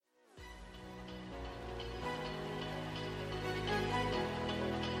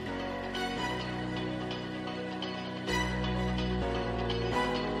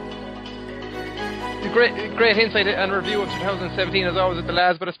great insight and review of 2017 as always with the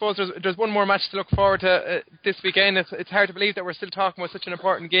lads, but I suppose there's one more match to look forward to this weekend. It's hard to believe that we're still talking about such an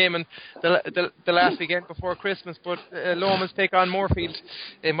important game and the last weekend before Christmas, but Lomans take on Moorfield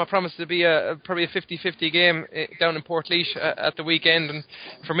in what promises to be probably a 50-50 game down in Portlaoise at the weekend. And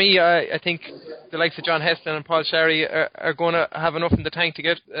for me, I think the likes of John Heslin and Paul Sherry are going to have enough in the tank to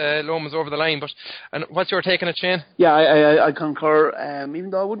get Lomans over the line. And what's your take on it, Shane? Yeah, I concur.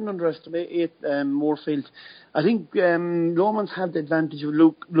 Even though I wouldn't underestimate it, Moorfield. I think Lomans had the advantage of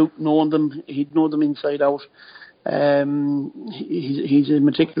Luke knowing them. He'd know them inside out. He's a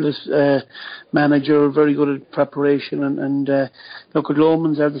meticulous manager, very good at preparation, and look at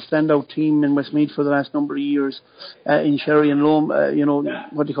Lomans are the standout team in Westmeath for the last number of years. In Sherry and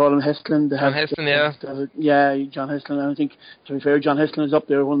what do you call him, Heslin? John Heslin, yeah, John Heslin. And I think, to be fair, John Heslin is up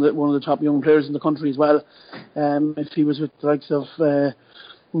there, one of the top young players in the country as well. If he was with the likes of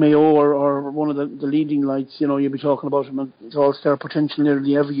Mayo or one of the leading lights, you'd be talking about him. It's all-star potential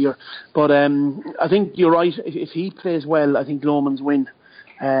nearly every year. But I think you're right. If he plays well, I think Lomans win,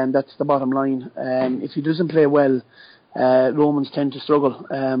 and that's the bottom line. If he doesn't play well, Lomans tend to struggle.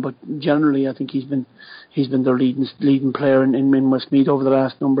 But generally, I think he's been their leading player in Westmeath over the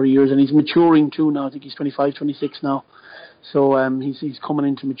last number of years, and he's maturing too now. I think he's 25, 26 now, so he's coming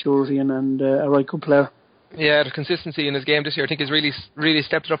into maturity and a right good player. Yeah, the consistency in his game this year, I think, has really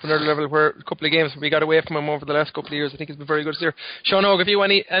stepped it up another level. Where a couple of games we got away from him over the last couple of years, I think he's been very good this year. Sean Hogue, have you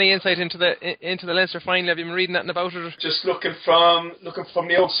any insight into the Leinster final? Have you been reading anything about it? Just looking from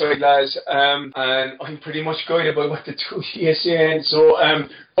the outside, lads, and I'm pretty much guided by what the two is saying. So,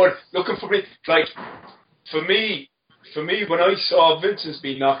 but looking for me, like for me, when I saw Vincent's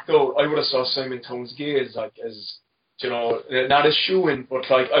being knocked out, I would have saw Simon Towns Gales as not as shoo-in, but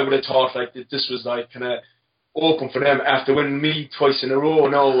I would have thought that this was kind of open for them after winning me twice in a row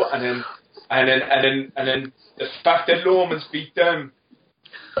now, and then the fact that Lomans beat them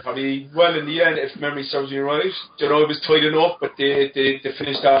probably well in the end, if memory serves me right. It was tight enough, but they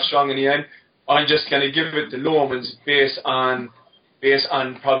finished off strong in the end. I'm just going to give it to Lomans based on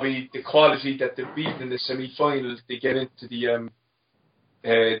probably the quality that they've beaten in the semi-finals to get into the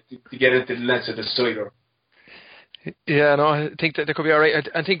Leinster decider. Yeah, no, I think that they could be alright.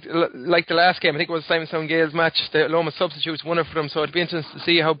 I think, like the last game, I think it was Simonstown Gales match, the Loma substitutes won it for them, so it'd be interesting to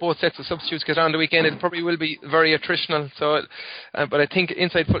see how both sets of substitutes get on the weekend. It probably will be very attritional, so but I think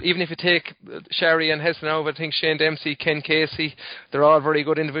inside foot, even if you take Sherry and Heslin out, I think Shane Dempsey, Ken Casey, they're all very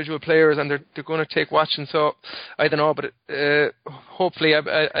good individual players, and they're going to take watching, so I don't know, but hopefully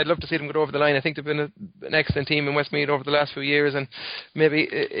I'd love to see them go over the line. I think they've been an excellent team in Westmeath over the last few years, and maybe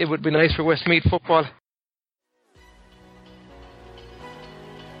it would be nice for Westmeath football